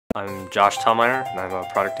I'm Josh Tallmeyer and I'm a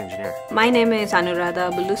product engineer. My name is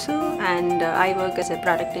Anuradha Bulusu and I work as a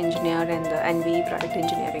product engineer in the NV Product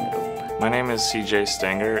Engineering Group. My name is CJ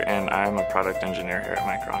Stenger and I'm a product engineer here at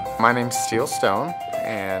Micron. My name's Steele Stone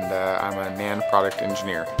and I'm a NAND product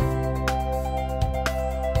engineer.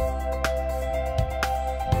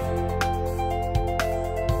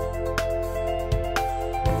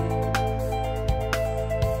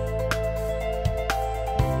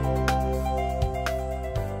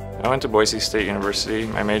 I went to Boise State University.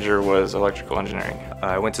 My major was electrical engineering.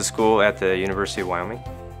 I went to school at the University of Wyoming.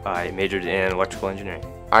 I majored in electrical engineering.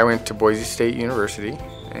 I went to Boise State University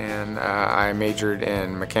and I majored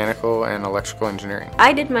in mechanical and electrical engineering.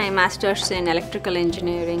 I did my master's in electrical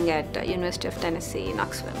engineering at University of Tennessee,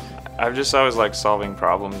 Knoxville. I've just always liked solving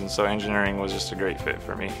problems, and so engineering was just a great fit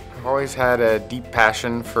for me. I've always had a deep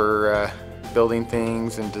passion for building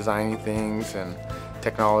things and designing things, and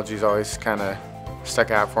technology's always kind of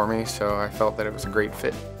stuck out for me, so I felt that it was a great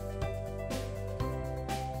fit.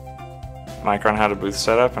 Micron had a booth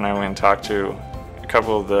set up and I went and talked to a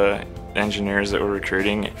couple of the engineers that were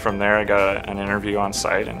recruiting. From there I got an interview on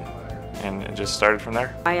site and it just started from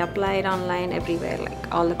there. I applied online everywhere,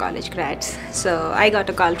 like all the college grads. So I got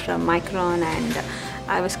a call from Micron and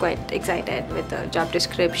I was quite excited with the job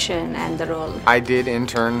description and the role. I did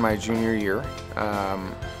intern my junior year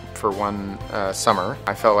for one summer.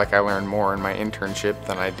 I felt like I learned more in my internship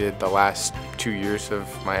than I did the last 2 years of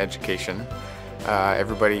my education.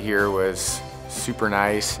 Everybody here was super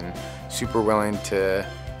nice and super willing to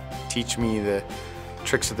teach me the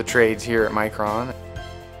tricks of the trades here at Micron.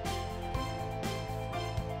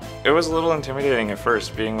 It was a little intimidating at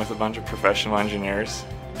first, being with a bunch of professional engineers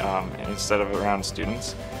instead of around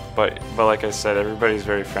students. But like I said, everybody's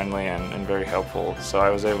very friendly and very helpful, so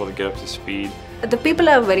I was able to get up to speed. The people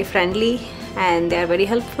are very friendly and they are very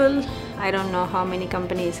helpful. I don't know how many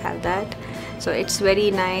companies have that. So it's very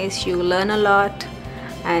nice, you learn a lot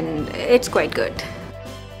and it's quite good.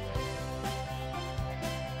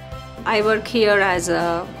 I work here as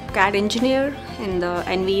a CAD engineer in the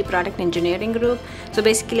NV Product Engineering Group. So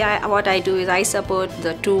basically what I do is I support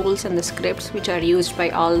the tools and the scripts which are used by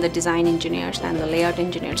all the design engineers and the layout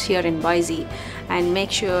engineers here in Boise and make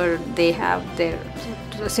sure they have their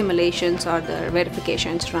simulations or their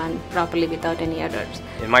verifications run properly without any errors.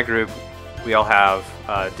 In my group, we all have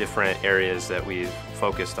different areas that we've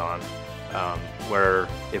focused on, where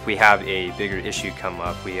if we have a bigger issue come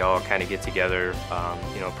up, we all kind of get together,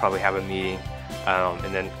 probably have a meeting,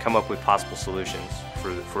 and then come up with possible solutions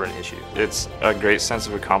for an issue. It's a great sense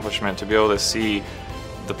of accomplishment to be able to see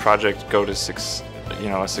the project go to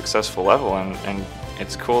a successful level, and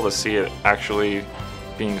it's cool to see it actually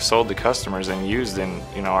being sold to customers and used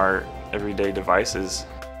in our everyday devices.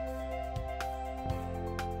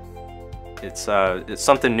 It's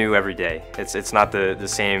something new every day. It's not the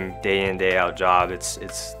same day in day out job. It's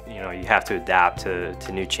you have to adapt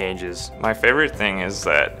to new changes. My favorite thing is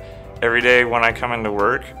that every day when I come into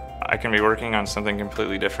work, I can be working on something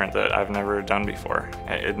completely different that I've never done before.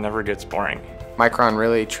 It never gets boring. Micron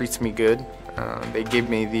really treats me good. They give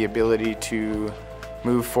me the ability to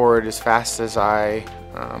move forward as fast as I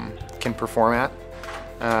can perform at,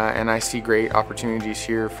 and I see great opportunities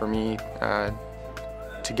here for me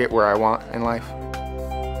to get where I want in life.